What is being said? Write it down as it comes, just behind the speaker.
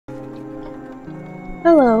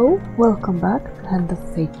Hello, welcome back to Hand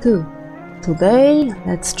of Fate 2. Today,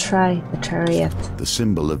 let's try the Chariot. The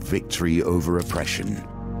symbol of victory over oppression,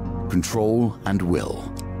 control and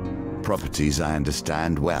will. Properties I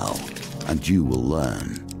understand well, and you will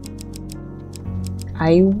learn.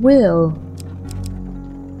 I will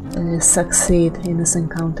succeed in this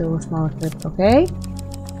encounter with Malekith, okay?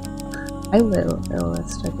 I will. Oh,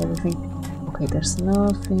 let's check everything. Okay, there's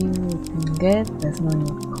nothing we can get. There's no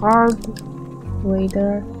new card.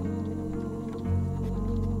 Waiter.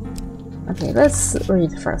 Okay, let's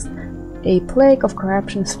read first. A plague of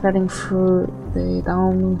corruption spreading through the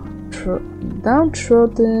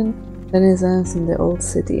downtrodden denizens in the old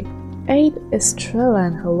city. Aid Estrella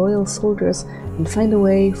and her loyal soldiers and find a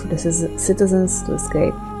way for the citizens to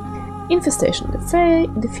escape. Infestation.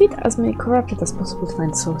 Defeat as many corrupted as possible to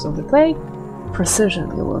find the source of the plague. Precision.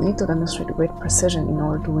 You will need to demonstrate great precision in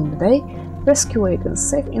order to win the day. Rescue agents.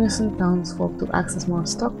 Save innocent townsfolk to access more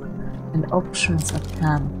stock and options at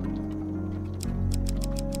hand.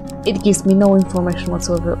 It gives me no information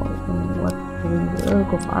whatsoever on what the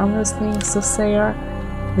work of armors things to say are.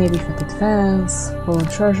 Maybe effective defense, fallen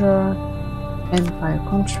treasure, empire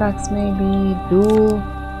contracts maybe, duel.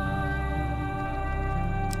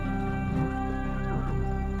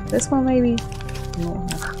 This one maybe? No.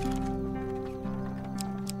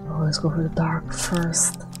 Oh, let's go for the dark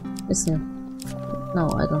first. It's new. No,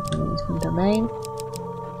 I don't think it's from the main.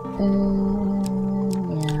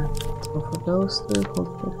 Yeah, let's go for those two.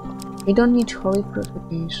 We don't need holy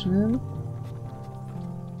purification.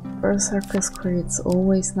 Berserker's Crate's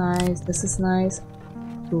always nice. This is nice.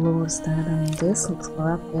 Two lower stat and this looks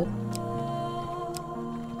corrupted.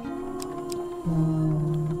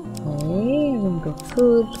 Okay, ring of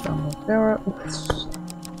food,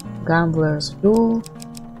 gambler's duel.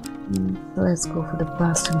 Let's go for the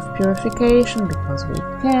Bastion of Purification because we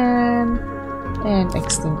can, and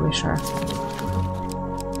Extinguisher.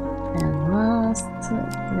 And last,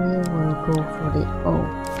 we will go for the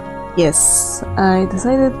yes, I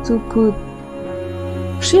decided to put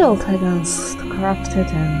shield against corrupted,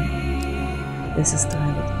 and this is the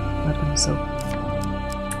right weapon. So,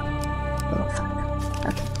 oh fuck.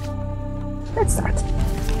 Okay, let's start.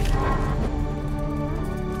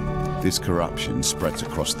 This corruption spreads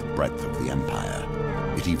across the breadth of the Empire.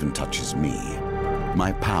 It even touches me.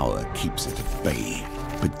 My power keeps it at bay.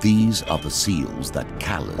 But these are the seals that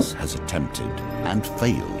Callus has attempted and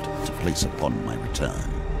failed to place upon my return.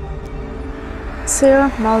 Sir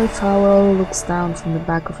Malifowl looks down from the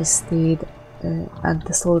back of his steed at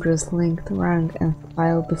the soldiers linked rank and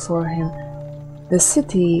file before him. The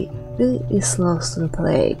city is lost to the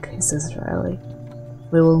plague, he says dryly.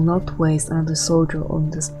 We will not waste another soldier on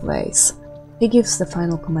this place. He gives the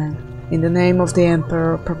final command. In the name of the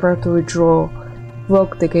Emperor, prepare to withdraw.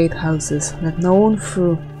 Block the gatehouses. Let no one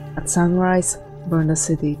through. At sunrise, burn the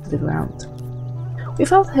city to the ground.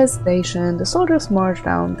 Without hesitation, the soldiers march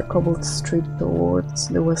down the cobbled street towards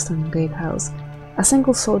the western gatehouse. A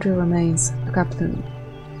single soldier remains, the captain.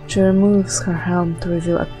 She removes her helm to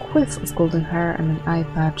reveal a quiff of golden hair and an eye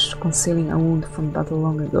patch concealing a wound from battle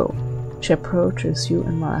long ago. She approaches you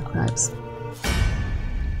and Malak knives.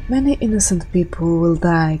 Many innocent people will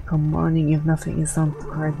die come morning if nothing is done to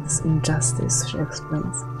correct this injustice, she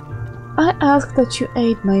explains. I ask that you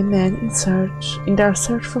aid my men in their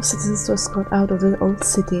search for citizens to escort out of the old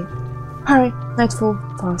city. Hurry, nightfall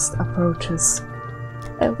fast approaches.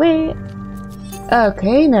 Wait.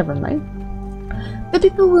 Okay, never mind. The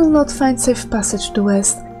people will not find safe passage to the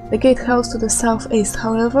west. The gatehouse to the southeast,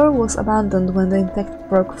 however, was abandoned when the infected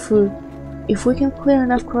broke through. If we can clear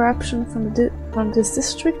enough corruption from this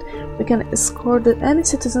district, we can escort any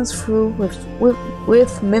citizens through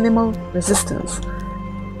with minimal resistance.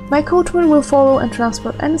 My coachman will follow and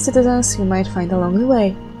transport any citizens you might find along the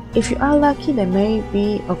way. If you are lucky, they may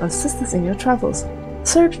be of assistance in your travels.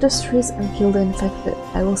 Search the streets and kill the infected.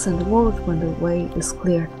 I will send word when the way is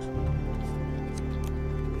clear.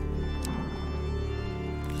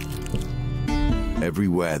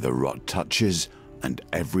 Everywhere the rot touches, and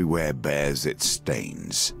everywhere bears its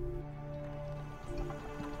stains.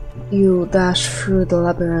 You dash through the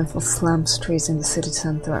labyrinth of slum streets in the city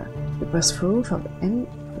center. You pass through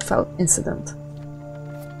without incident.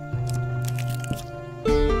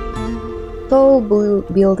 Tall blue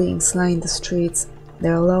buildings line the streets,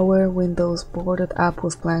 their lower windows boarded up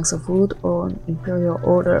with planks of wood or an imperial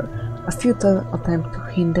order, a futile attempt to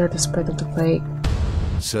hinder the spread of the plague.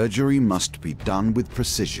 Surgery must be done with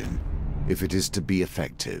precision if it is to be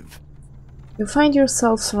effective. You find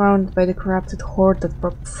yourself surrounded by the corrupted horde that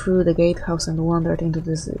broke through the gatehouse and wandered into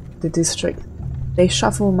the district. They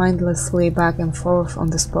shuffle mindlessly back and forth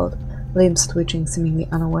on the spot. limbs twitching, seemingly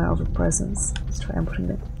unaware of a presence. Let's try ambushing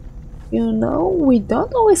them. You know, we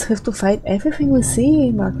don't always have to fight everything we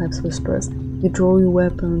see, Malcolm whispers. You draw your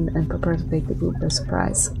weapon and prepare to take the group by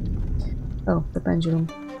surprise. Oh, the pendulum.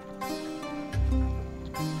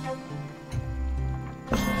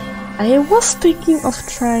 I was thinking of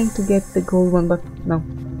trying to get the gold one, but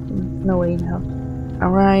no way in hell. A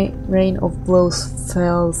rain of blows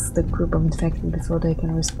fells the group of infected before they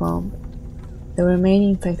can respond. The remaining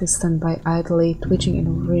infected stand by idly, twitching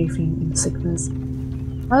and wreathing in sickness.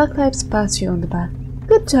 Malachite pats you on the back.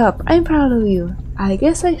 Good job, I'm proud of you. I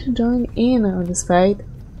guess I should join in on this fight.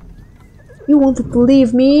 You wanted to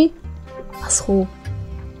leave me? Asshole.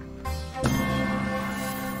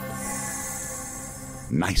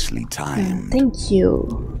 Nicely timed. Thank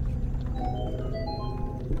you.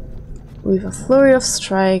 With a flurry of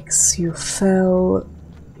strikes, you fell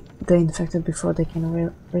the infected before they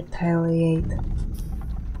can retaliate.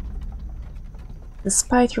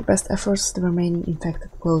 Despite your best efforts, the remaining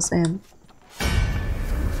infected close in.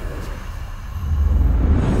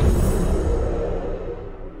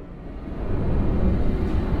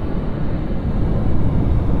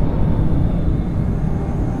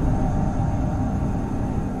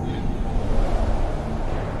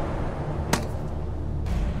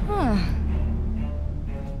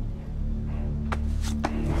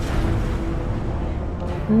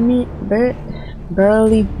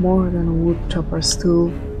 Barely more than a wood chopper's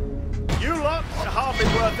tool. You lot are hardly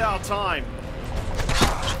worth our time.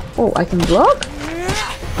 Oh, I can block?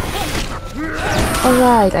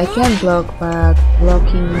 Alright, I can block, but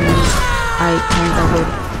blocking means I kinda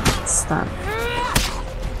get stunned.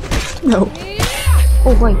 No.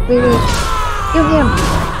 Oh wait. Kill him!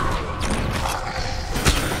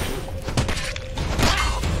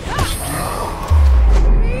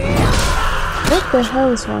 What the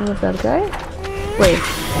hell is wrong with that guy? Wait.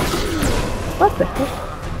 What the heck?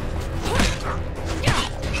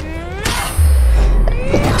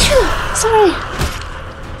 Sorry!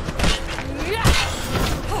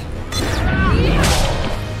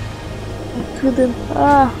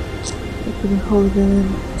 I couldn't hold it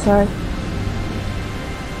in. Sorry.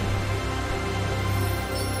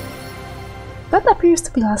 That appears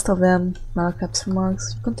to be last of them, Malakap's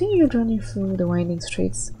remarks. You continue your journey through the winding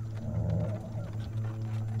streets.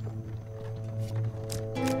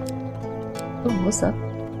 Oh, what's that?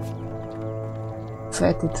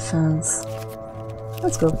 Fetid fence.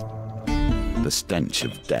 Let's go. The stench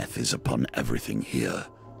of death is upon everything here.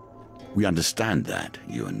 We understand that,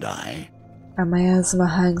 you and I. A miasma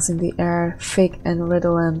hangs in the air, thick and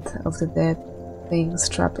redolent of the dead things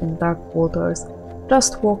trapped in dark waters.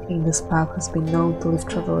 Just walking this path has been known to leave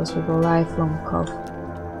travelers with a lifelong cough.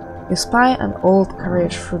 You spy an old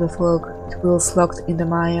carriage through the fog, its wheels locked in the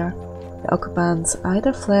mire. The occupants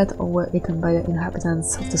either fled or were eaten by the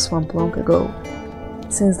inhabitants of the swamp long ago.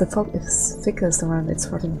 Since the fog is thickest around its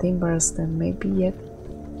rotting timbers, there may be yet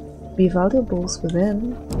be valuables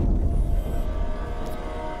within.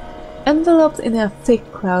 Enveloped in a thick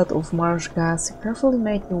cloud of marsh gas, you carefully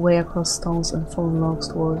make your way across stones and fallen logs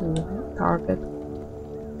towards the target.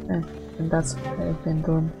 And that's what I've been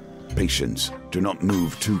doing. Patience. Do not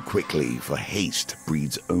move too quickly, for haste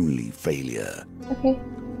breeds only failure. Okay.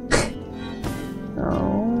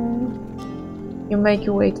 Oh. You make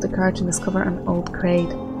your way to the carriage and discover an old crate.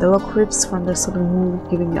 The lock rips from the sudden move,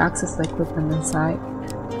 giving you access to the equipment inside.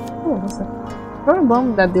 Oh, what's that? For a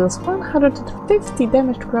bomb that deals 150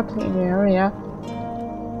 damage to grappling in the area.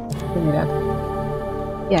 Give me that.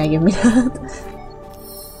 Yeah, give me that.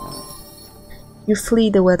 You flee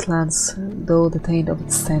the wetlands, though the taint of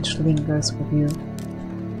its stench lingers with you.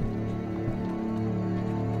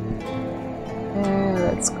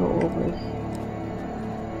 Let's go over here.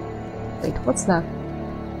 Wait, what's that?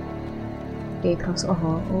 Gatehouse.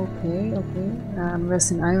 Oh, okay.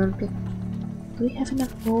 Unrest iron pick. Do we have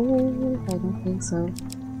enough gold? I don't think so.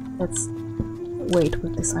 Let's wait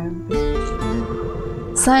with this iron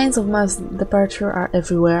pick. Signs of mass departure are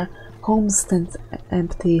everywhere. Homes stand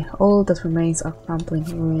empty. All that remains are crumbling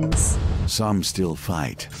ruins. Some still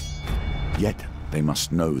fight, yet they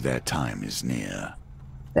must know their time is near.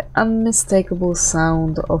 The unmistakable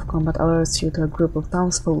sound of combat alerts you to a group of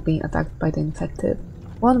townsfolk being attacked by the infected.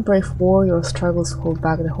 One brave warrior struggles to hold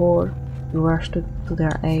back the horde. You rush to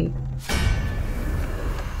their aid.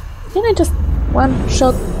 Can I just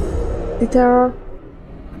one-shot the terror?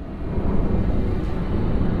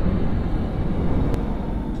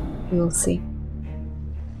 You'll see.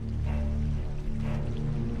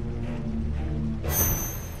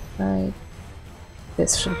 Right.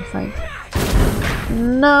 This should be fine.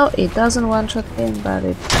 No, it doesn't one-shot him, but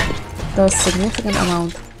it does significant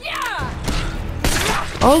amount.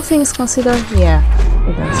 All things considered, yeah,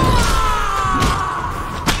 it does.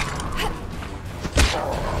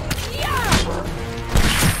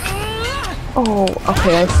 Oh,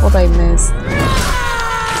 okay, I thought I missed.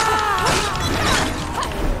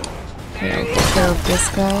 Okay, I'll take care of this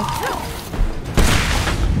guy.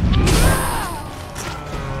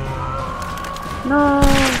 No!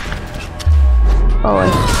 Oh, I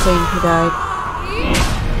think he died.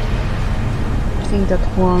 I think that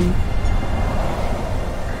one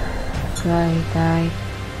guy died.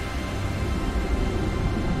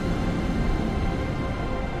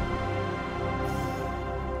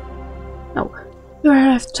 No, you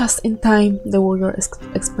arrived just in time, the warrior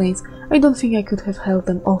explains. I don't think I could have held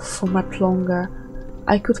them off for much longer.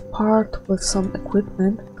 I could part with some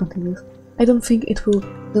equipment, continues. I don't think it will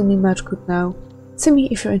do me much good now. See me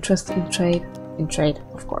if you're interested in trade. In trade,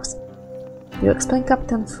 of course. You explain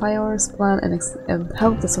Captain Fire's plan and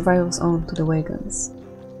help the survivors on to the wagons.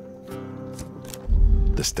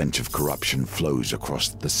 The stench of corruption flows across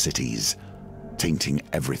the cities, tainting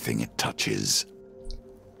everything it touches.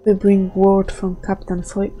 We bring word from Captain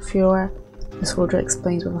Fiora, the soldier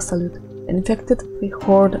explains with a salute. The infected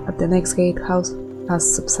horde at the next gatehouse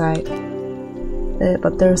has subsided.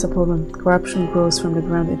 But there is a problem. Corruption grows from the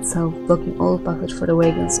ground itself, blocking all passage for the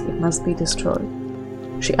wagons. It must be destroyed.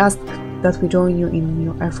 She asked that we join you in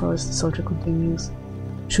your efforts, the soldier continues.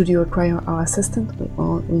 Should you require our assistance, we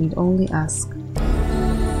need only ask.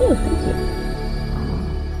 Oh, thank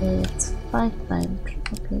you. It's 5 times.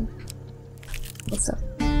 Okay. What's up?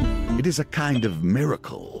 It is a kind of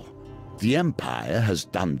miracle. The Empire has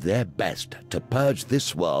done their best to purge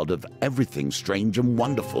this world of everything strange and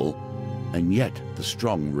wonderful, and yet the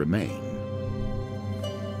strong remain.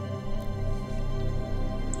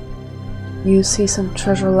 You see some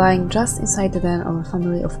treasure lying just inside the den of a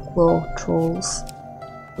family of claw trolls.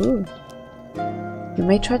 Ooh. You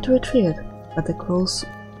may try to retrieve it, but the claws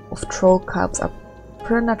of troll cubs are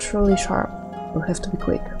preternaturally sharp. You'll have to be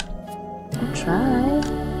quick. I'll try.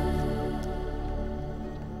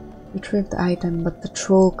 Retrieve the item, but the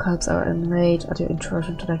troll cubs are enraged at your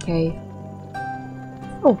intrusion to their cave.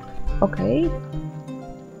 Oh, okay.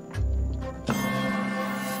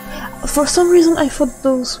 For some reason I thought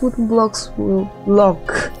those wooden blocks will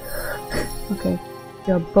lock. Okay,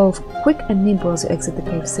 you are both quick and nimble as you exit the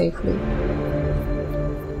cave safely.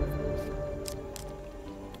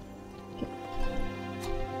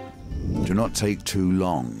 Do not take too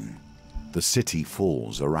long. The city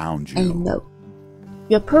falls around you. I know.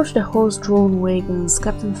 You approach the horse-drawn wagons.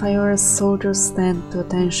 Captain Fire's soldiers stand to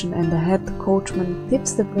attention, and the head coachman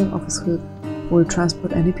tips the brim of his hood. We'll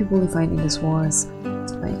transport any people we find in this wars.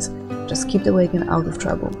 Explains. Just keep the wagon out of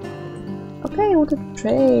trouble. Okay, I want to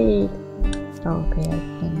trade. Oh, okay, I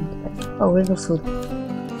can. Oh, where's the food?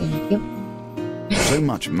 Thank you. So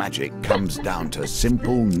much magic comes down to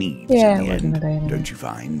simple needs Yeah, in the we're gonna die end, anyway. don't you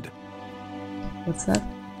find? What's that?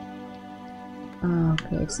 Oh,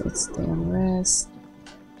 okay, so it's stay on rest.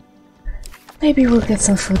 Maybe we'll get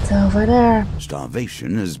some food over there.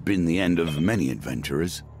 Starvation has been the end of many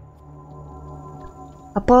adventurers.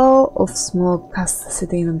 A ball of smoke casts the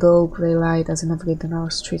city in a dull grey light as you navigate the narrow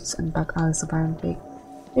streets and back alleys of Iron Peak.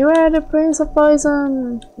 Beware the Prince of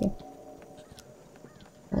Poison! Yeah.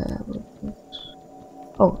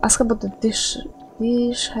 Oh, ask about the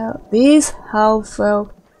these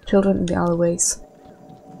half-felled children in the alleyways.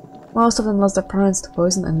 Most of them lost their parents to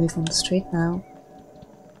poison and live on the street now.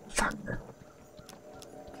 Fuck.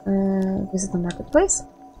 Visit the marketplace.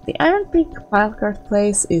 The Iron Peak Wildcard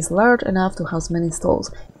Place is large enough to house many stalls.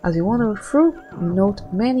 As you wander through, you note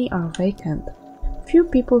many are vacant. Few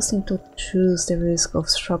people seem to choose the risk of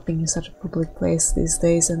shopping in such a public place these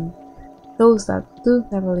days, and those that do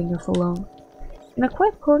never linger for long. In a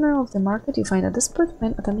quiet corner of the market, you find a desperate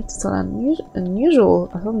man attempting to sell an unusual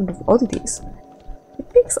assortment of oddities. He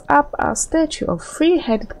picks up a statue of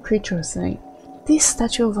three-headed creature, saying, "This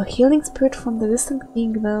statue of a healing spirit from the distant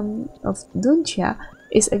kingdom of Duntia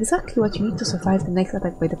is exactly what you need to survive the next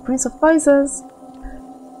attack by the Prince of Poisons."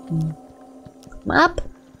 Map?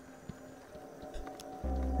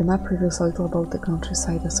 The map reveals a little about the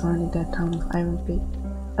countryside surrounding the town of Iron Peak.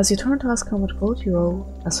 As you turn to ask how much gold you owe,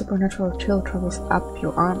 a supernatural chill travels up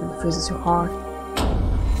your arm and freezes your heart.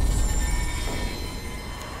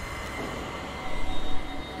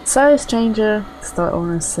 "Sorry, stranger," the store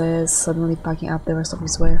owner says, suddenly packing up the rest of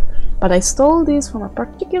his wear. "But I stole these from a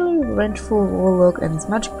particularly vengeful warlock, and his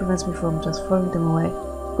magic prevents me from just throwing them away.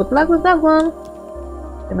 Good luck with that one!"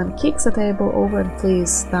 The man kicks the table over and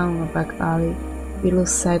flees down a back alley. You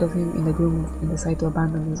lose sight of him in the gloom and decide to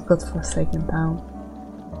abandon this godforsaken town.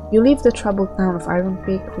 You leave the troubled town of Iron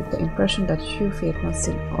Peak with the impression that your fate must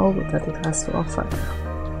seem all that it has to offer.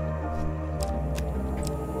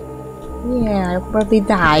 Yeah, I'll probably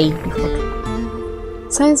die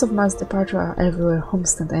before. Signs of mass departure are everywhere,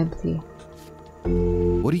 homestead empty.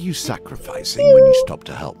 What are you sacrificing when you stop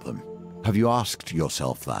to help them? Have you asked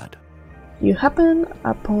yourself that? You happen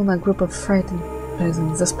upon a group of frightened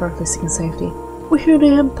peasants desperately seeking safety. We hear the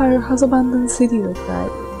Empire has abandoned the city, they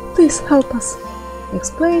cried. Please help us. You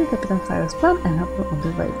explain Captain Fire's plan and help them on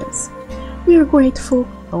their wagons. We are grateful,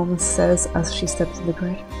 a woman says as she steps to the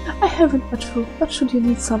grate. I haven't much food, but should you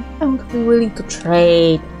need some, I would be willing to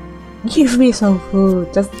trade. Give me some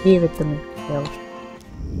food, just give it to me.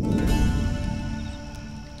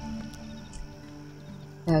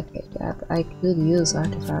 Okay, I could use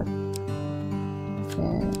artifact.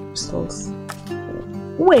 Crystals.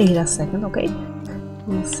 Wait a second, okay.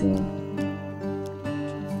 We'll see.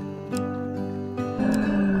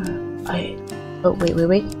 Oh, wait.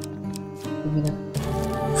 Give me that.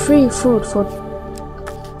 Free food for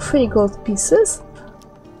 3 gold pieces?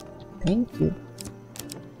 Thank you.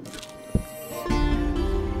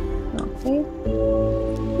 Okay.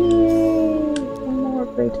 Yay! I'm more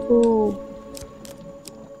grateful.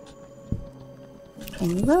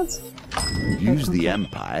 Congrats. Use the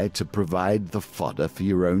Empire to provide the fodder for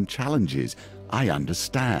your own challenges. I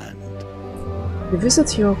understand. You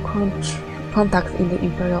visit your contact in the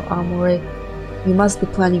Imperial Armory. You must be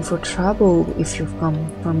planning for trouble if you've come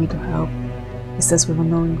for me to help, he says with a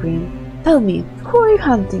knowing grin. Tell me, who are you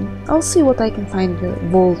hunting? I'll see what I can find in the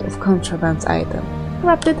vault of contraband item.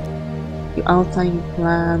 Corrupted? You outline your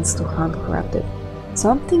plans to hunt Corrupted.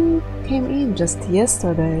 Something came in just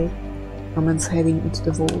yesterday. Comments heading into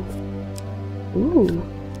the vault. Ooh,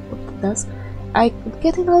 what does? I could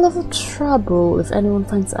get in a lot of trouble if anyone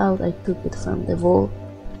finds out I took it from the vault.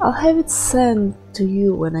 I'll have it sent to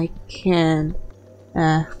you when I can.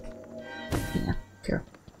 Yeah, sure.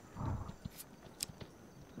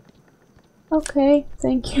 Okay,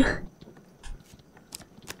 thank you.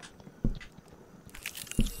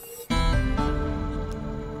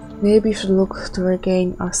 Maybe we should look to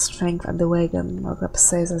regain our strength at the wagon, Markup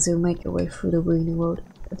says as you make your way through the windy road.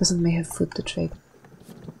 The person may have food to trade.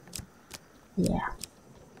 Yeah.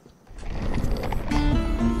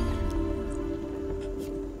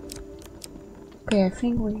 Okay, I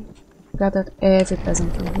think we gathered every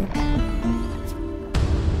peasant from here.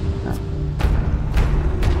 No.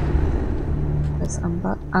 Let's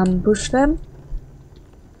ambush them.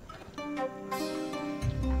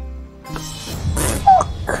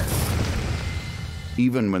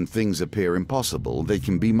 Even when things appear impossible, they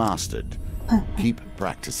can be mastered. Keep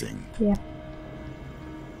practicing. Yeah.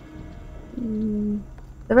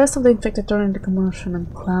 The rest of the infected turn into commotion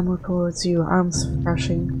and clamor towards you, arms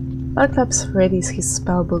flashing. Marklaps readies his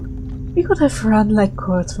spellbook. We could have run like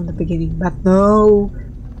courts from the beginning, but no!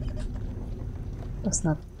 That's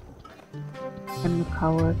not. I'm a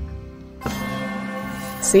coward.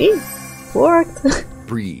 See? Worked!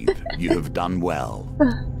 Breathe. You have done well.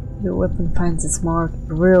 Your weapon finds its mark.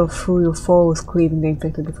 Reel through your foes, cleaving the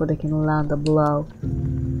infected before they can land a blow.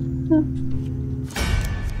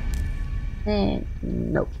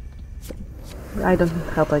 Nope. I don't need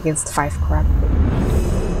help against 5 crap.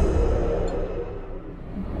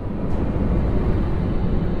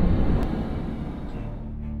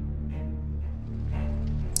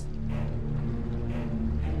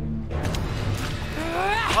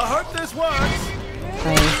 I hope this works.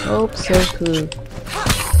 I hope so too.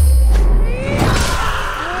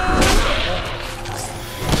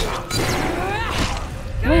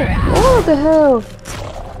 Oh, what the hell?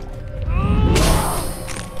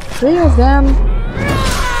 3 of them.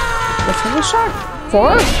 The finisher?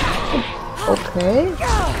 4? Okay.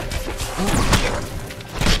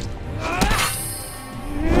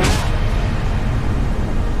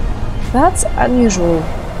 That's unusual.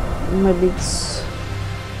 Maybe it's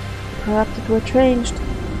corrupted or changed.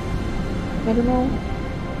 I don't know.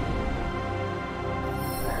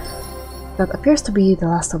 That appears to be the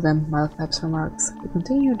last of them, Malfab's remarks. You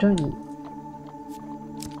continue your journey.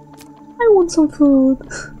 I want some food.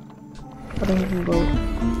 But I haven't got.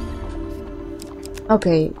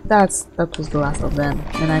 Okay, that was the last of them,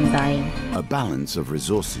 and I'm dying. A balance of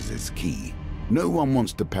resources is key. No one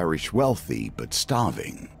wants to perish wealthy, but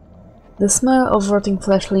starving. The smell of rotting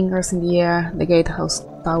flesh lingers in the air. The gatehouse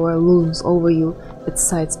tower looms over you, its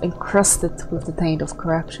sides encrusted with the taint of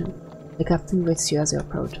corruption. The captain greets you as you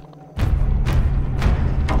approach.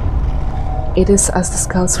 It is as the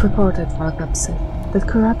scouts reported, Malkap said, that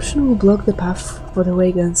corruption will block the path for the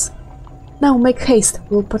wagons. Now make haste,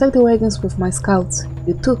 we'll protect the wagons with my scouts.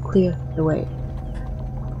 You two clear the way.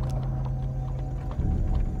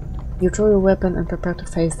 You throw your weapon and prepare to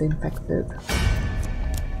face the infected.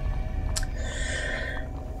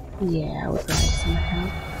 Yeah, I would like some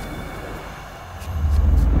help.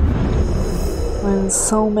 When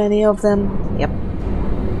so many of them, yep.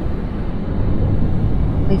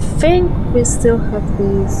 I think we still have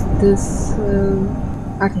this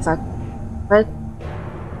artifact, right?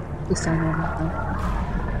 This time around.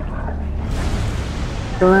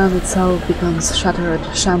 The land itself becomes shattered,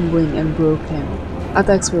 shambling and broken.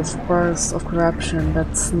 Attacks with bursts of corruption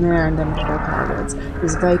that snare and damage their targets.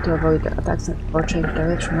 Use way to avoid the attacks or change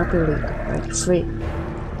direction rapidly to break free.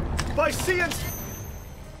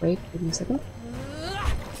 Wait, give me a second.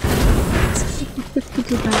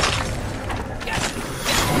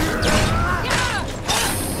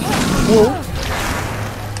 Whoa!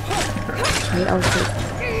 Okay, I'll take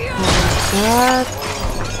that.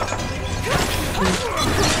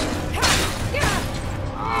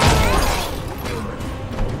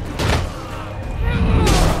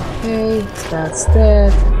 Okay, that's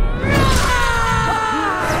dead.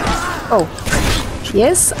 Oh,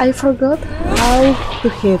 yes, I forgot how to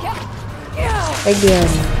hit again.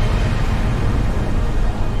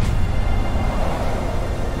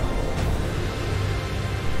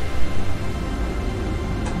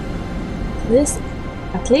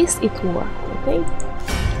 At least it worked, okay?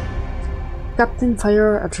 Captain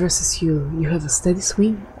Fire addresses you. You have a steady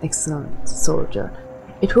swing? Excellent, soldier.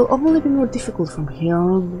 It will only be more difficult from here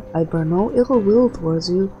on. I bear no ill will towards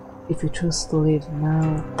you if you choose to leave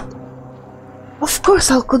now. Of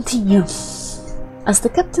course I'll continue! As the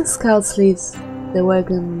captain scouts leads the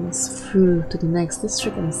wagons through to the next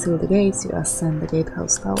district and seal the gates, you ascend the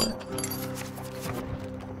gatehouse tower.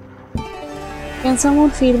 Can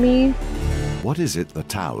someone feed me? What is it the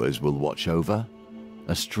towers will watch over?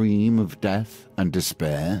 A stream of death and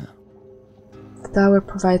despair? The tower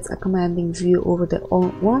provides a commanding view over the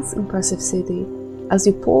once impressive city. As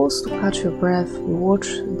you pause to catch your breath, you watch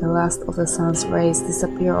the last of the sun's rays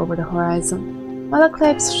disappear over the horizon.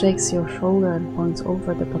 Malakleps shakes your shoulder and points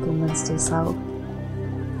over the battlements to the south.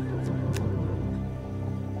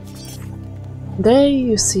 There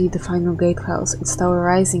you see the final gatehouse, its tower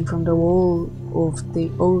rising from the wall of the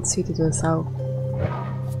old city to the south.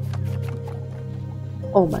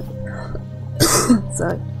 Oh my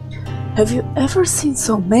sorry. Have you ever seen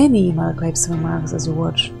so many? Malakleps remarks as you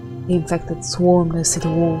watch the infected swarm the city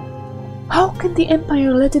wall. How can the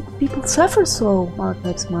Empire let its people suffer so?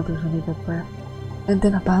 Malakleps mutters under their breath, and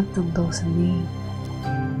then abandon those in need.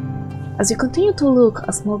 As you continue to look,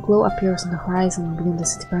 a small glow appears on the horizon beyond the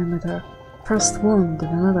city perimeter. First one, then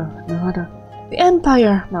another, and another. The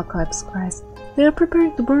Empire! Malakleps cries. They are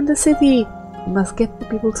preparing to burn the city! We must get the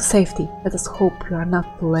people to safety. Let us hope you are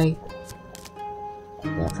not too late.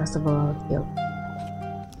 Yeah, first of all, I'll kill.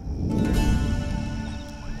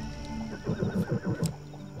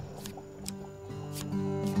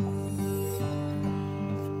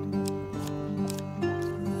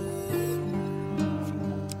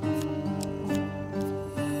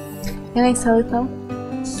 Can I sell it now?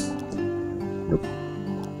 Nope.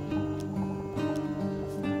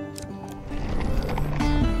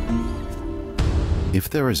 If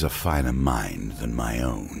there is a finer mind than my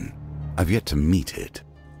own, I've yet to meet it.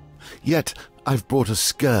 Yet I've brought a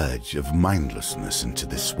scourge of mindlessness into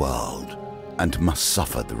this world, and must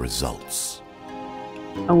suffer the results.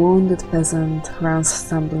 A wounded peasant runs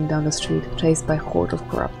stumbling down the street, chased by a horde of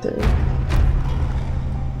corrupted.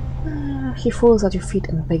 He falls at your feet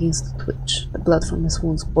and begins to twitch. The blood from his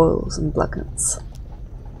wounds boils and blackens.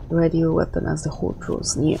 Ready your weapon as the horde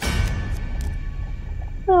draws near.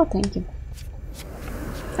 Oh, thank you.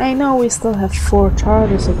 I know we still have 4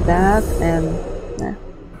 charges of that, and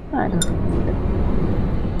I don't think we need it.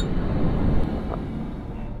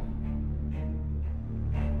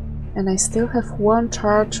 And I still have 1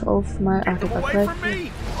 charge of my artifact right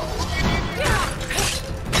here.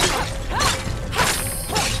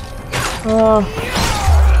 Oh.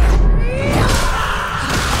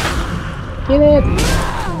 Get it!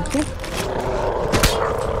 Thank you.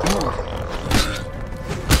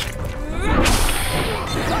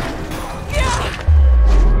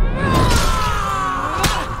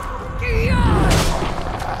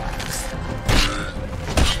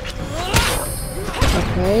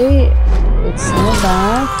 Okay, it's not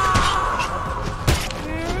bad.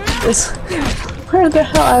 Where the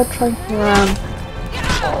hell are you trying to run?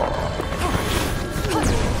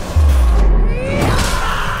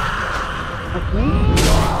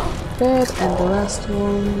 Dead, and the last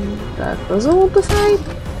one that doesn't want to fight.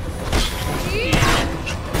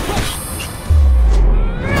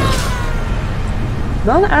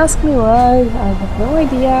 Don't ask me why, I have no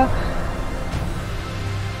idea.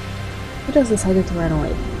 He just decided to run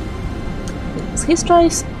away. It was his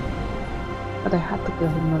choice, but I had to kill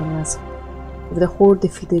him nonetheless. With the horde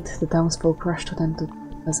defeated, the townsfolk rushed to tend to the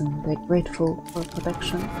peasant. They grateful for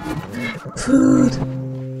protection. Food!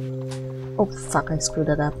 Oh fuck, I screwed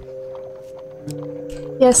that up.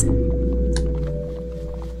 Yes!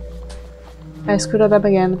 I screwed that up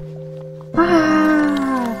again.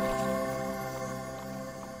 Ah!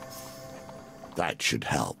 That should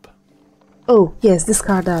help. Oh, yes,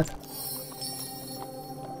 discard that.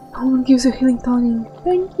 No one gives you healing tonic.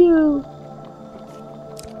 Thank you!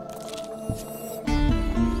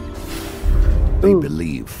 They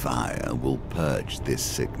believe fire will purge this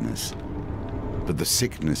sickness. But the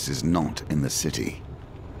sickness is not in the city.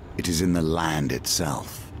 It is in the land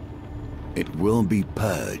itself. It will be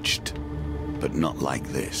purged, but not like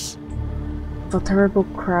this. A terrible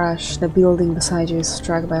crash, the building beside you is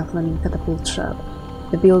struck by a flaming catapult shot.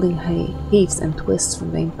 The building heaves and twists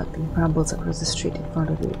from the impact and crumbles across the street in front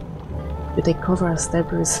of you. You take cover as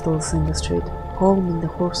debris settles in the street. Calming the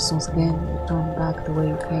horses once again, you turn back the way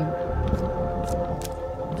you came.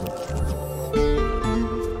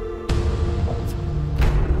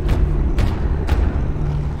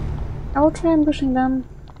 I will try ambushing them.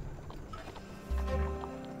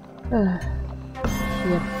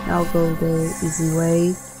 Yep, I'll go the easy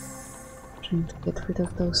way. Trying to get rid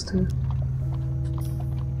of those two.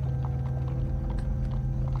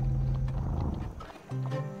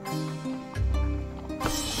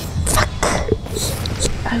 Fuck!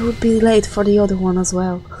 I would be late for the other one as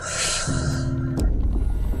well.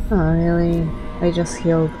 Oh really? I just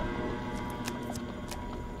healed.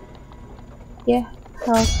 Yeah,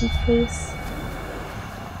 help me please.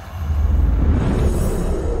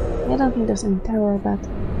 I don't think there's any terror, but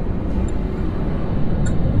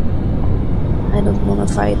I don't want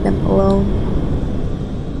to fight them alone.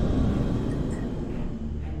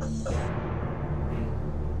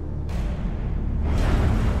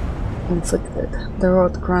 Inflicted. The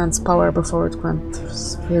rod grants power before it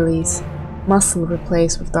grants release. Muscle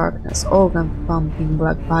replaced with darkness. Organ pumping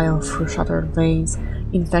black bile through shattered veins.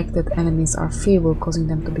 Infected enemies are feeble, causing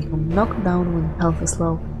them to become knocked down when health is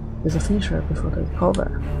low. Use a finisher before they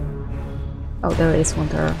recover. Oh, there is one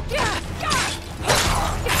there.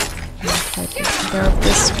 I take care of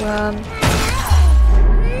this one.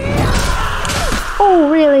 Oh,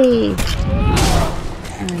 really?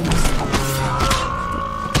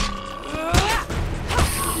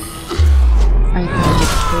 I found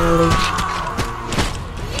it poorly.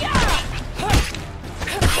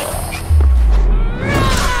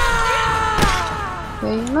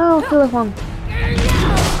 Okay, no, kill one.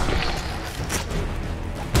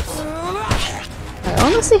 I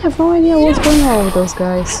honestly have no idea what's going on with those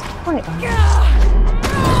guys. Why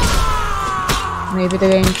maybe the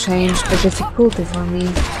game changed the difficulty for me.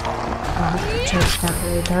 I'll have to check that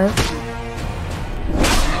later.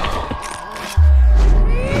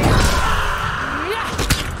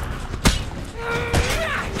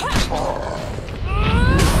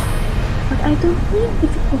 But I don't need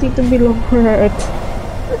difficulty to be lowered.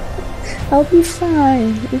 I'll be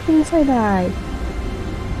fine, even if I die.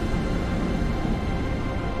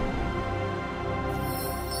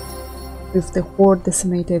 With the horde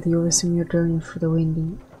decimated, you resume your journey through the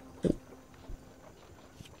winding. Wait.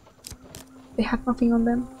 They have nothing on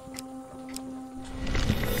them?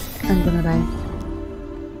 I'm gonna die.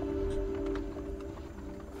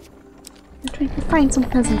 I'm trying to find some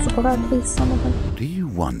peasants, or at least some of them. Do you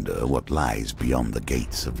wonder what lies beyond the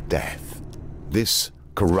gates of death? This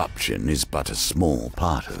corruption is but a small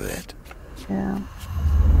part of it. Yeah.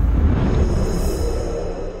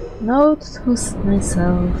 Note to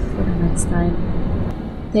myself for the next time.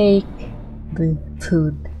 Take the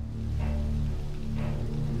food.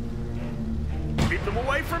 Keep them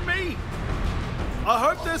away from me! I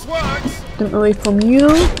hope this works! Them away from you?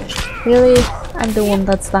 Really? I'm the one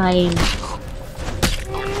that's dying.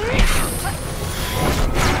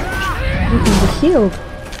 You can be healed.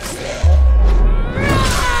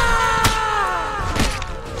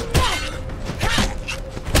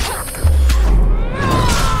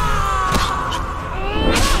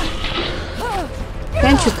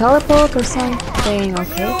 Can't you teleport or something?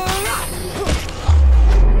 Okay.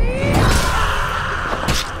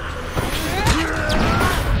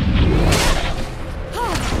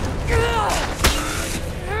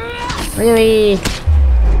 Really?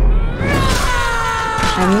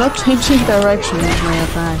 I'm not changing direction with my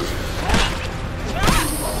attack.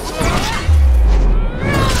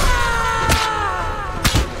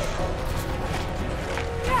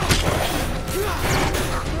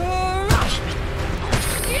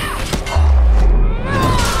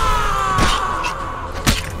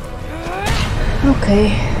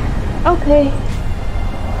 Okay. Okay.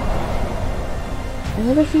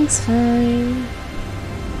 Everything's fine.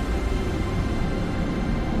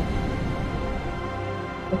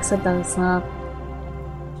 Except that it's not.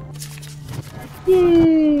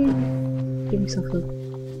 Yay! Give me some food.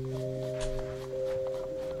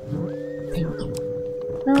 Thank you.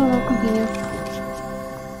 No, continue.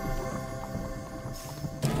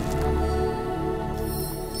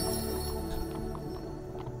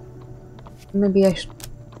 Maybe I should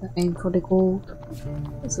aim for the gold.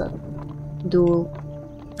 What's that? Duel.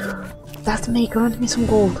 That may grant me some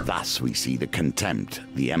gold. Thus we see the contempt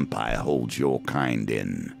the Empire holds your kind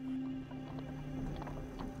in.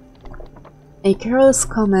 A careless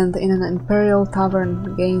comment in an imperial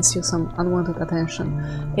tavern gains you some unwanted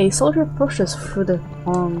attention. A soldier pushes through the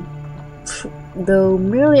horn. Though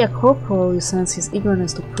merely a corporal, you sense his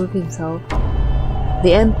eagerness to prove himself.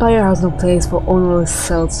 The Empire has no place for honorless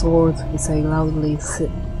sellswords, he say loudly,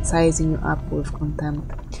 sizing you up with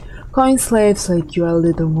contempt. Coin slaves like you are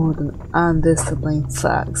little more than undisciplined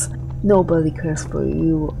thugs. Nobody cares for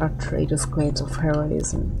your outrageous claims of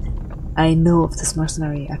heroism. I know of this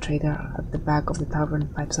mercenary, a trader at the back of the tavern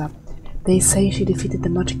pipes up. They say she defeated the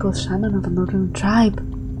magical shaman of a northern tribe.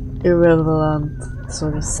 Irrelevant, the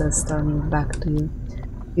soldier says, turning back to you.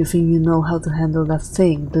 You think you know how to handle that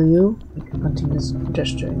thing, do you? He continues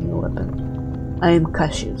gesturing your weapon. I am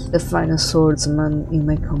Cassius, the finest swordsman in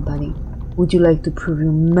my company. Would you like to prove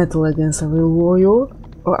your mettle against a real warrior?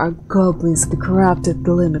 Or are goblins the corrupted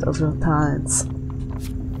the limit of your talents?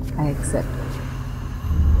 I accept.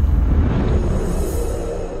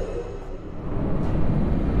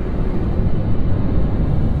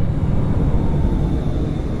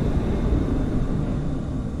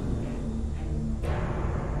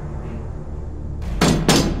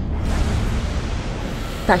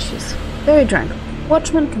 Cassius. Very drunk.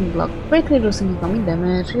 Watchmen can block, greatly reducing incoming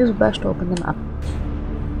damage. Use bash to open them up.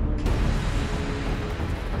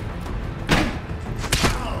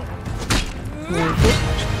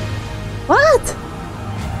 What?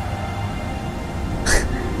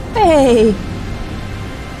 Hey!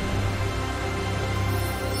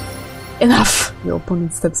 Enough! Your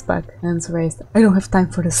opponent steps back, hands raised. I don't have time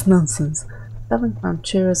for this nonsense. Tavern Crown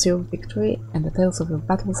cheers your victory, and the tales of your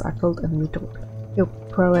battles are told and retold. Your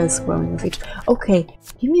prowess growing with each. Okay,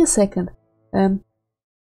 give me a second.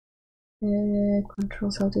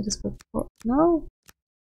 Controls how to display. No?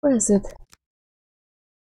 Where is it?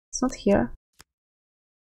 It's not here.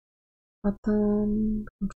 Button,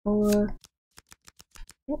 controller.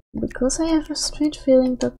 Because I have a strange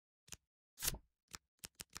feeling that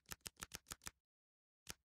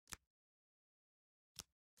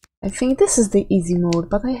I think this is the easy mode,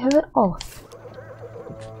 but I have it off.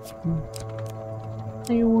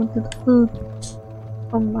 I wanted food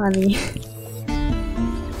or money.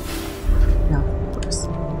 No, of course.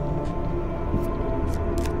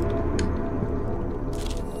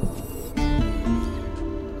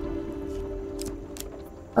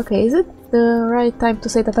 Okay, is it the right time to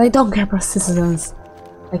say that I don't care about citizens?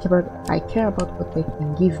 I care about what they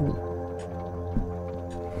can give me.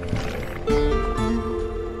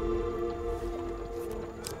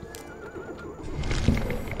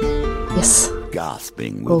 Yes.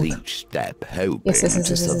 Gasping with each step, hoping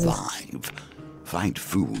to survive. Find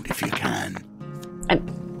food if you can.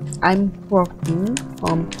 I'm working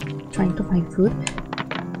on trying to find food.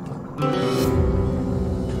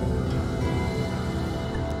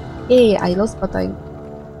 Yeah, I lost, but I...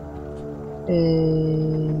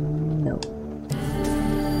 no.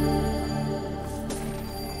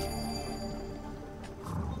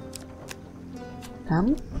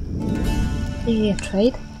 Come. Yeah,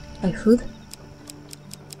 trade. Buy food.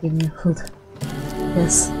 Give me food.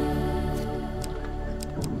 Yes.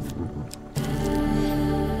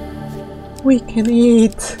 We can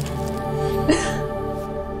eat.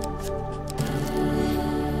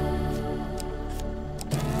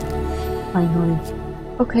 Finally.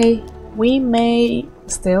 Okay, we may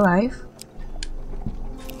stay alive.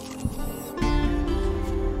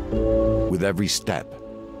 With every step,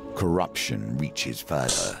 corruption reaches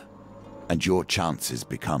further, and your chances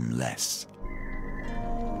become less.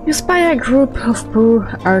 You spy a group of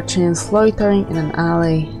poor urchins loitering in an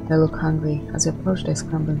alley. They look hungry. As you approach, they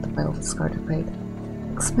scramble to pile of discarded plate.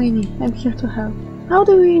 Explain me, I'm here to help. How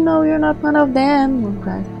do we know you're not one of them? One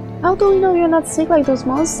cries. How do we know you're not sick like those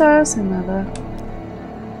monsters? Another.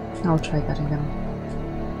 I'll try cutting them.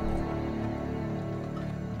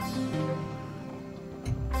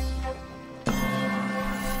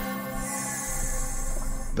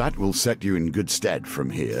 That will set you in good stead from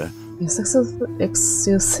here. You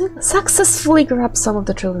successfully grab some of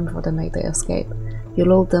the children before they make their escape. You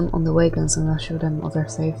load them on the wagons and assure them of their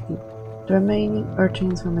safety. The remaining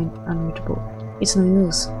urchins remain unreachable. It's no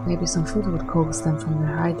use. Maybe some food would coax them from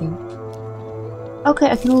their hiding. Okay,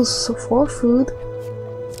 I can use 4 food.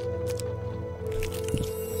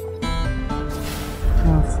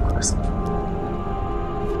 Oh, of course.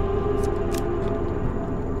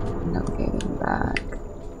 Not getting back.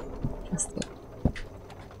 Just it.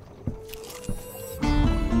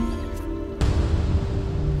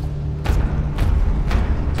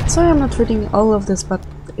 Sorry I'm not reading all of this, but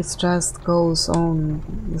it just goes on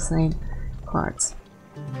the same cards.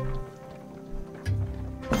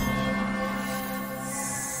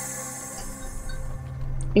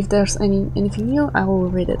 If there's anything new, I will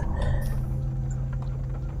read it.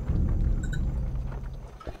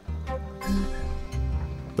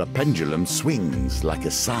 The pendulum swings like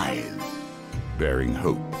a scythe, bearing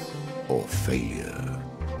hope or failure.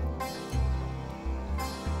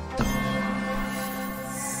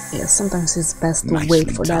 Yeah, sometimes it's best to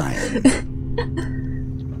wait for that.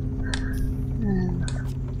 And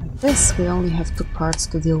like this, we only have 2 cards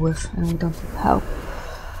to deal with, and we don't need help.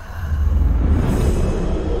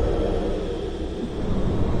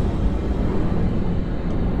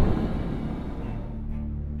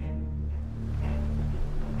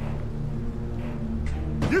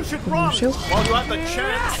 You should run while you have the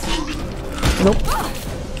chance. Nope.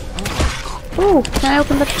 Oh, can I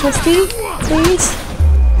open that chesty, please?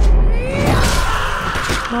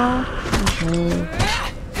 No? Okay.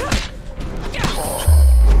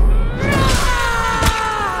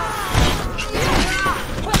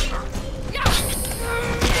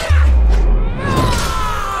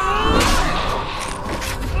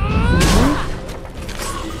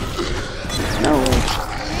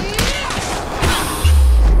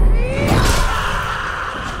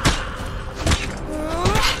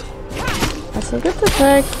 I forget to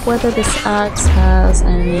check whether this axe has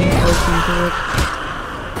any poison to it.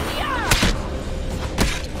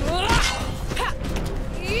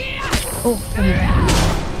 Oh, thank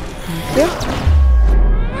you.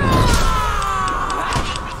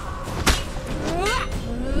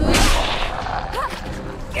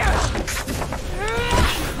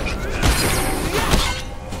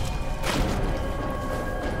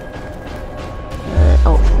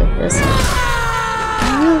 Oh, there it is. I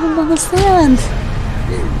don't understand.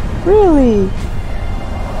 Really?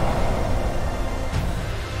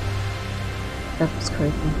 That was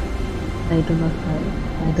creepy. I do not like.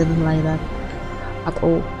 I didn't like that at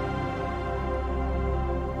all.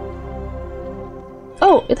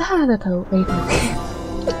 Oh, it had a toe. Wait, okay.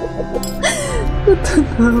 Good to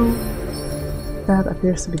know. That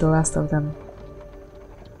appears to be the last of them.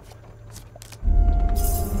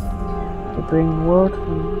 To bring word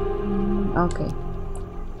from. Okay.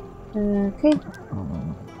 Okay.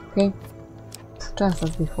 Okay. Just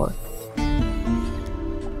as before.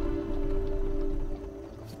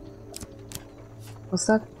 What's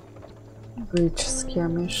that? Breach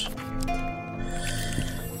skirmish.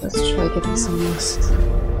 Let's try getting some rest.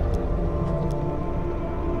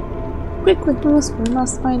 Quick, we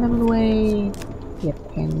must find them away. Yep,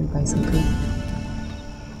 can we buy something?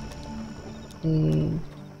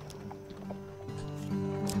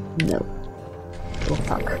 No. Oh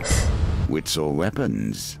fuck. Wits or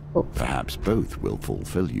weapons? Oh. Perhaps both will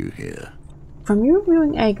fulfill you here. From your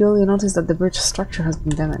viewing angle, you notice that the bridge structure has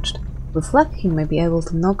been damaged. With luck, you may be able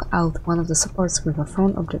to knock out one of the supports with a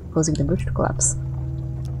thrown object, causing the bridge to collapse.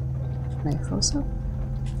 Can I throw so?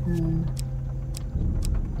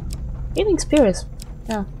 Eating spirits.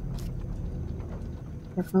 Yeah.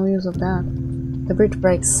 Have no use of that. The bridge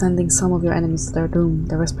breaks, sending some of your enemies to their doom.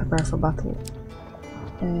 The rest prepare for battle.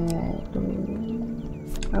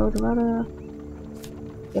 I would rather...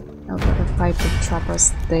 Yep, I would rather fight with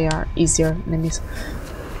trappers. They are easier enemies.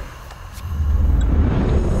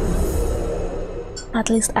 At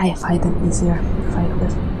least I find them easier to fight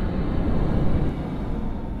with.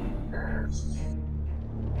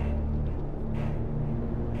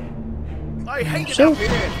 I hate it up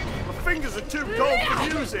here. My fingers are too cold for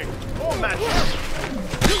music or magic.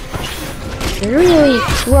 You really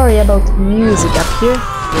worry about music up here?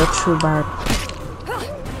 You're a true bard.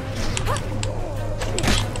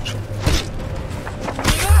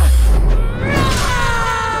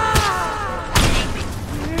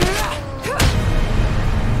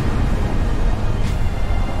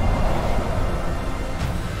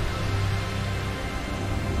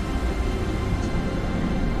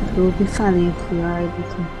 It would be funny if we are able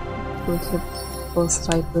to go to the boss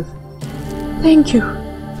fight with. Thank you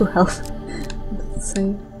to health. Let's say.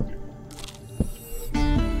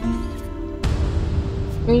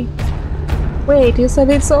 Okay. Wait, you said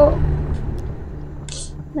it's all.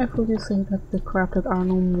 I thought you said that the corrupted are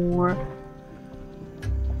no more.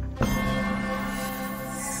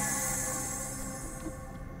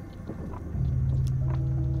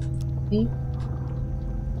 Okay.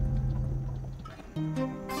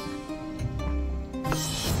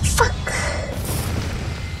 Fuck!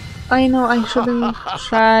 I know I shouldn't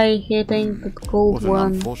try hitting the gold What an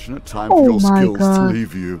one. unfortunate time for your skills to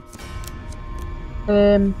leave you.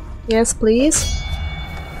 Yes, please.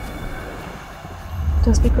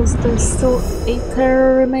 Just because there's still a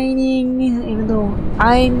terror remaining, even though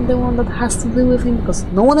I'm the one that has to deal with him because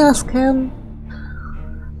no one else can.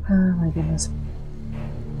 Oh my goodness.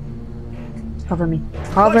 Cover me.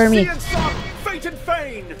 Cover me!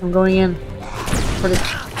 I'm going in. For this.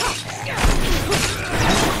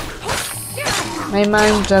 My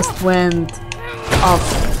mind just went off.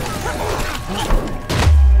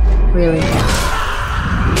 Really?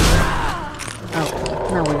 Oh,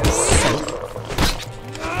 now we're safe.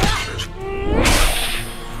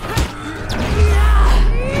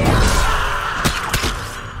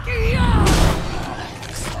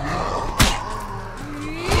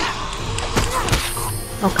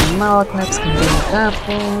 Okay, Malachlex can do that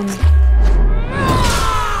one.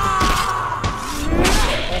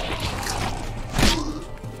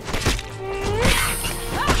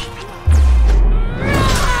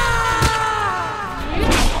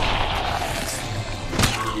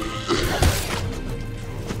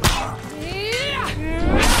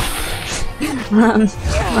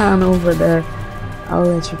 Run over there. I'll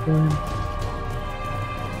let you go in.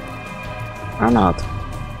 Or not.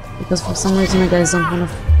 Because for some reason you guys don't wanna.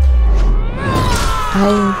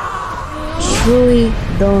 I truly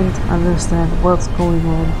don't understand what's going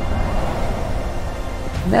on.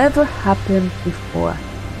 Never happened before.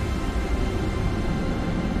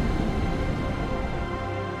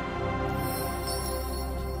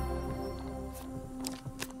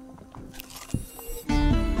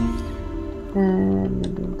 And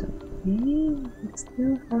we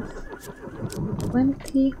still have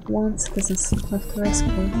 21 citizens left to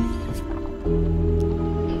rescue.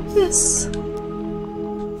 Yes!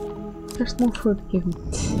 There's more food, give me.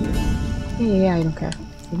 Yeah, I don't care.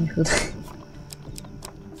 Give me food.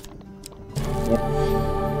 Yep.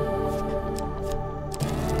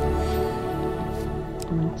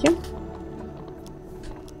 Thank you.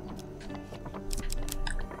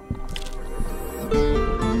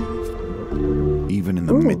 Even in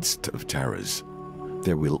the midst of terrors,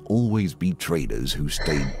 there will always be traders who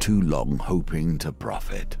stayed too long hoping to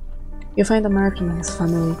profit. You find a merchant and his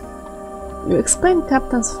family. You explain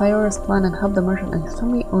Captain Fiora's plan and help the merchant and his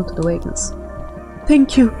family onto the wagons.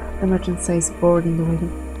 Thank you, the merchant says, boarding the wagon.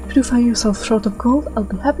 If you find yourself short of gold, I'll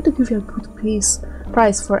be happy to give you a good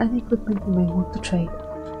price for any equipment you may want to trade.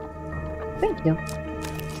 Thank you.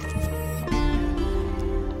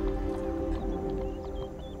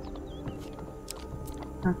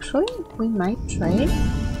 Actually, we might trade.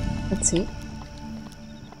 Let's see.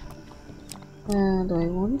 Do I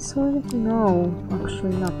want sword? No,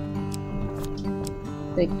 actually not.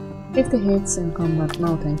 Take 50 hits in combat.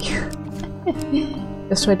 No, thank you.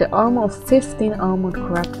 Destroy the armor of 15 armored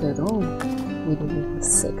corrupted. Oh, we did it with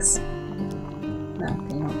 6. Okay,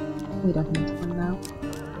 no, we don't need one now.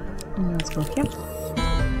 Let's go here.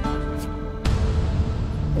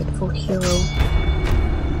 Faithful hero.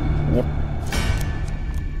 Yep.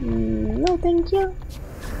 No, thank you.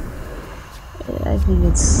 I think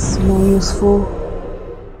it's more useful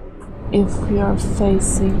if we are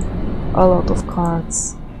facing a lot of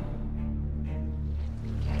cards.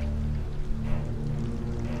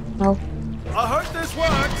 Well, I hope this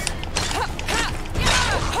works.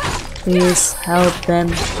 Please help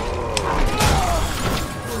them.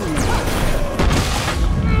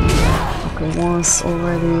 Okay, one's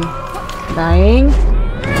already dying.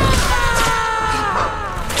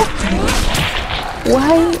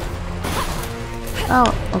 Why?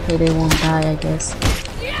 Oh, okay, they won't die, I guess.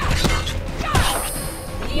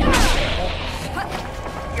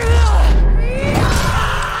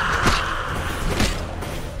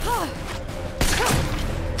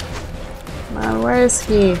 Man, where is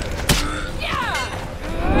he?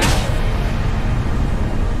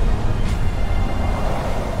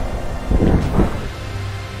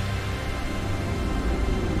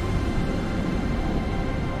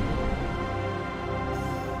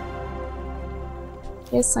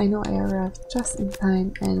 Yes, I know I arrived just in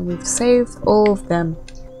time and we've saved all of them.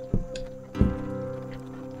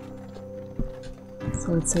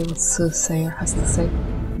 So let's see what Soothsayer has to say.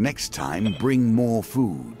 Next time, bring more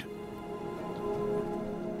food.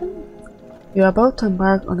 You are about to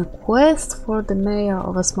embark on a quest for the mayor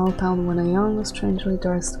of a small town when a young, strangely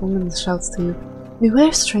dressed woman shouts to you,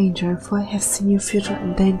 "Beware, stranger, for I have seen your future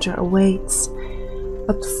and danger awaits."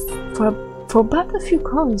 But for but a few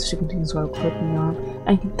coins, she continues while gripping your arm,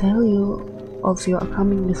 I can tell you of your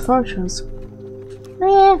upcoming misfortunes.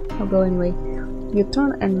 I'll go anyway. You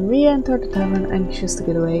turn and re-enter the tavern, anxious to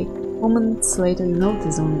get away. Moments later, you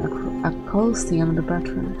notice a close on the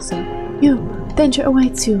bathroom, saying, "You! Danger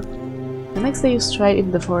awaits you!" The next day you stride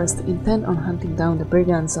into the forest, intent on hunting down the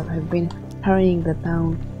brigands that have been harrying the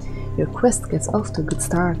town. Your quest gets off to a good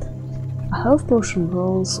start. A health potion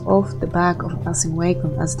rolls off the back of a passing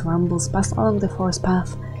wagon as it rumbles past along the forest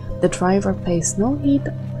path. The driver pays no heed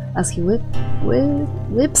as he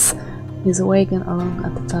whips his wagon along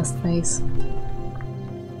at a fast pace.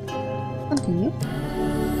 Continue.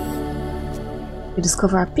 You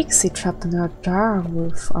discover a pixie trapped in a jar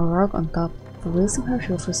with a rock on top. For releasing her,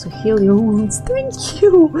 she offers to heal your wounds. Thank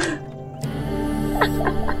you!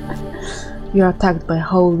 You are attacked by a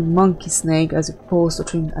howling monkey snake as you pause to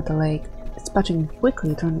drink at the lake. Dispatching it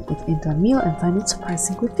quickly, turn it into a meal and find it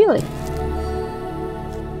surprisingly filling.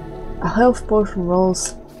 A health potion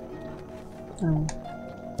rolls. You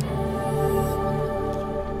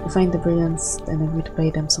find the brigands and agree to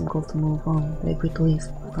pay them some gold to move on. They agree to leave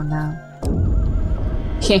for now.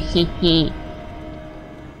 Hehehe.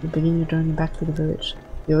 You begin your journey back to the village.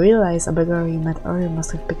 You realize a beggar you met earlier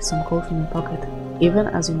must have picked some gold from your pocket, even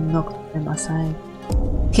as you knocked them aside.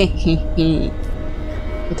 Hehehe.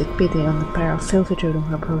 You take pity on the pair of filthy children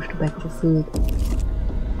who approach to beg for food.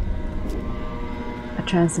 A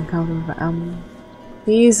chance encounter with an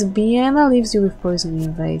This Vienna leaves you with poison in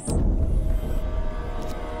your face.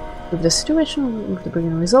 With the situation with the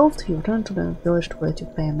brigand resolved, you return to the village to collect your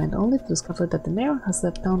payment, only to discover that the mayor has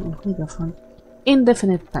left town on holiday for an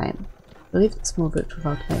indefinite time. You leave the small village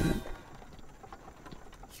without payment.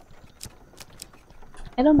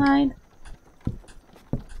 I don't mind.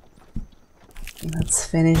 Let's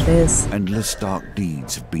finish this. Endless dark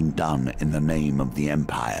deeds have been done in the name of the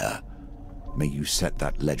Empire. May you set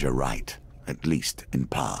that ledger right, at least in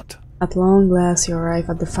part. At long last you arrive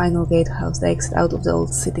at the final gatehouse, the exit out of the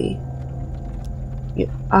old city. You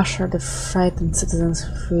usher the frightened citizens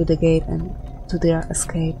through the gate and to their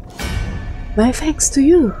escape. "My thanks to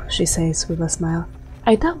you," she says with a smile.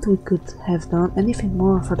 "I doubt we could have done anything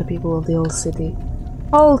more for the people of the old city."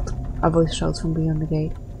 "Halt!" a voice shouts from beyond the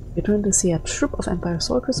gate. You turn to see a troop of Empire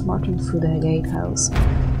soldiers marching through the gatehouse.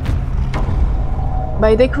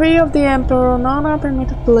 "By decree of the Emperor, none are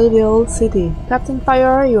permitted to leave the old city. Captain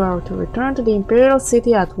Fire, you are to return to the Imperial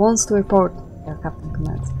City at once to report," their captain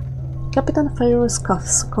commands. Captain Fire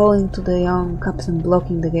scoffs, calling to the young captain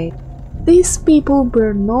blocking the gate. "These people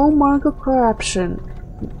bear no mark of corruption.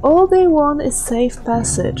 All they want is safe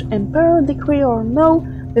passage. Emperor decree or no,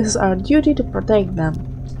 this is our duty to protect them."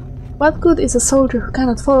 "What good is a soldier who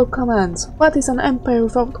cannot follow commands? What is an empire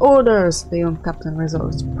without orders?" the young captain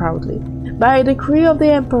resorts proudly. "By decree of the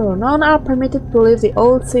Emperor, none are permitted to leave the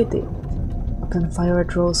old city." Captain Fire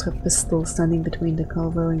draws her pistol, standing between the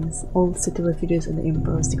covering old city refugees and the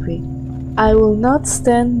Emperor's decree. "I will not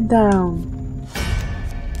stand down."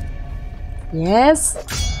 Yes?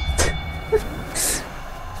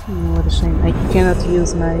 What a shame, I cannot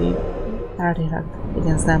use my artifact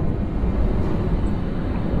against them.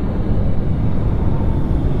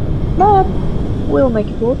 But we'll make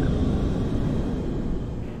it work.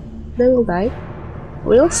 They will die.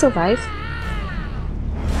 We'll survive.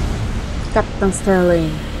 Captain Sterling.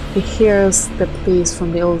 He hears the pleas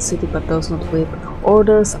from the old city but does not weep.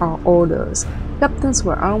 Orders are orders. Captains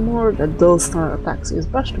wear armor that those standard attacks use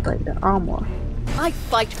brush to break their armor. I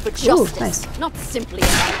fight for justice, Ooh, nice. not simply as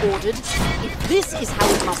I ordered. If this is how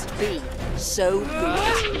it must be, so be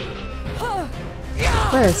it.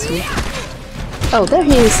 Where is he? Oh, there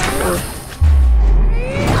he is! Oh.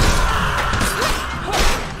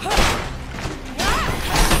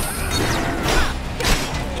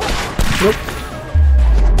 Nope.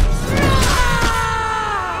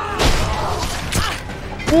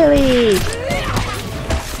 Really?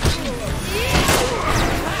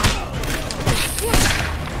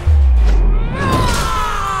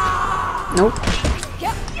 Nope.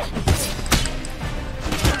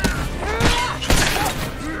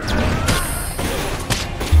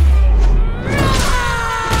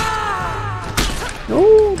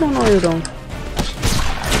 No, you don't.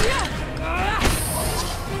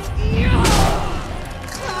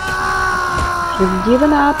 You've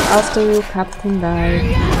given up after your captain died.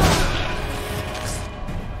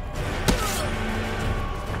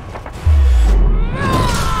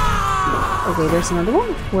 Okay, there's another one.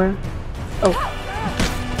 Where? Oh.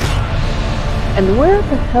 And where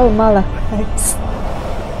the hell Malachite's?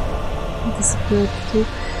 He disappeared too.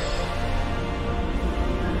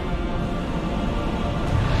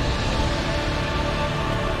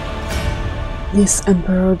 This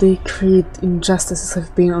Emperor decreed injustices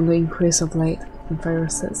have been on the increase of late, the Emperor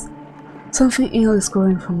says. Something ill is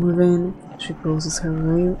growing from within. She closes her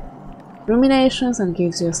ruminations and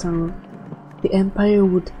gives you a smile. The Empire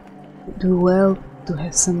would do well to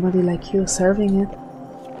have somebody like you serving it.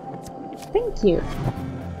 Thank you.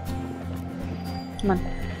 Come on.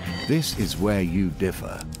 This is where you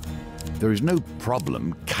differ. There is no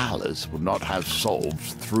problem Callus would not have solved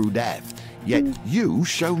through death, yet you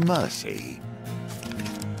show mercy.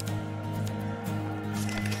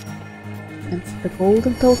 And the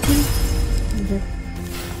golden token.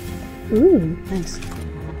 Ooh, nice.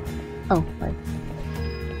 Oh, right.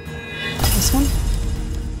 This one?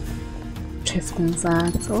 Chieftain's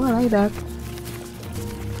axe. Oh, I like that.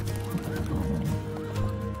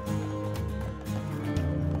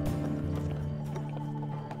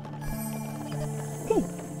 Okay.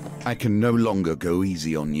 I can no longer go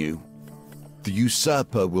easy on you. The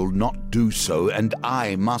usurper will not do so, and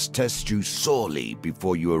I must test you sorely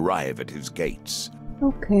before you arrive at his gates.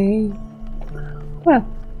 Okay. Well,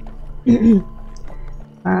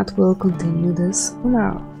 but we'll continue this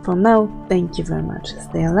tomorrow. From now, thank you very much.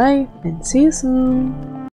 Stay alive and see you soon.